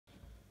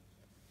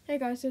Hey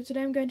guys, so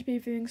today I'm going to be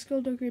reviewing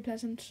Skulduggery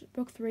Pleasant,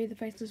 Book 3, The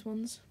Faceless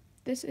Ones.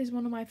 This is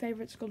one of my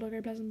favourite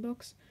Skulduggery Pleasant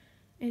books.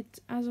 It,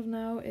 as of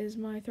now, is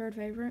my third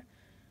favourite,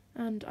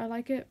 and I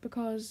like it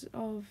because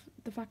of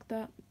the fact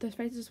that the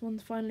Faceless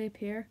Ones finally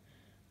appear.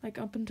 Like,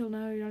 up until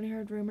now, you only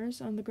heard rumours,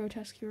 and the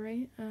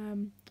Skulduggery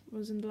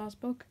was in the last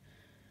book,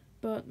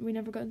 but we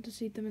never got to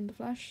see them in the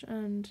flesh,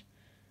 and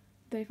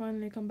they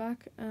finally come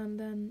back, and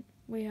then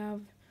we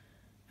have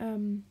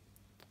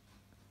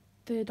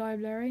the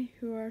Skulduggery,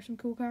 who are some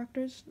cool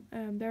characters.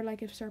 They're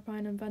like if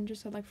Serpine and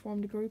Vengeance had like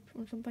formed a group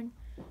or something,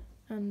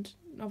 and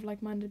of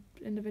like-minded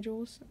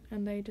individuals,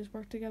 and they just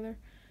work together.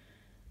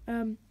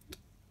 And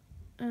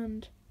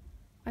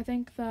I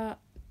think that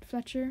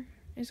Fletcher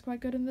is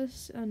quite good in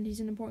this, and he's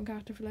an important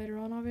character for later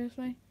on,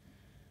 obviously.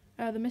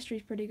 The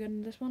mystery's pretty good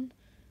in this one,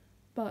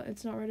 but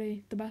it's not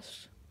really the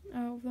best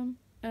out of them.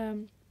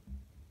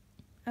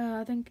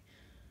 I think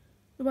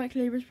the White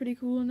Cleaver's pretty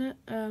cool in it.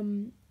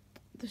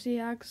 The Sea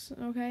Hag's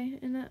okay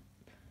in it,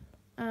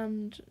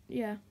 and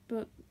yeah,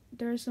 but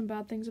there's some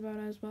bad things about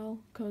it as well,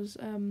 because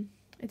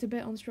it's a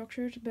bit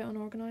unstructured, a bit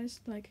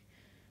unorganised. Like,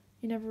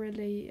 you never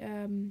really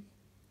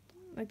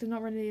like, there's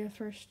not really a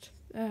first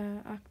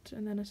act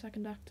and then a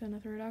second act and a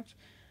third act.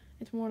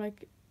 It's more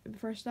like the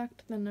first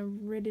act, then a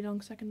really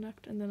long second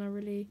act, and then a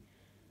really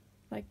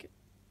like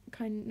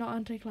not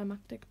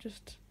anticlimactic,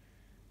 just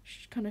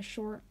kind of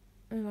short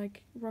and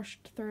like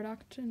rushed third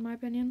act, in my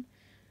opinion.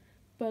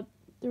 But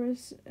there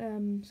is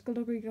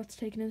Skulduggery gets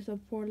taken into the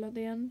portal at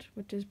the end,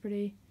 which is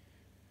pretty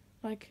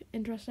like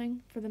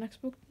interesting for the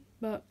next book.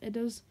 But it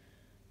does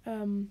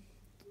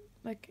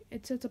like,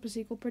 it sets up a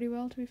sequel pretty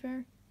well, to be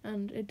fair,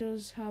 and it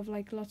does have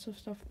like lots of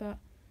stuff that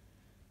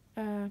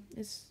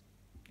is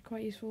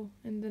quite useful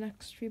in the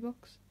next 3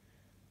 books.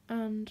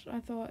 And I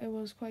thought it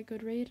was quite a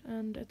good read,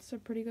 and it's a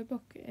pretty good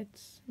book.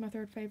 It's my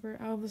third favourite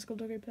out of the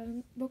Skulduggery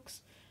Pleasant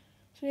books.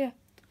 So yeah,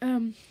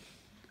 don't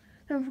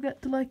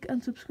forget to like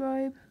and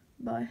subscribe.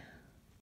 Bye.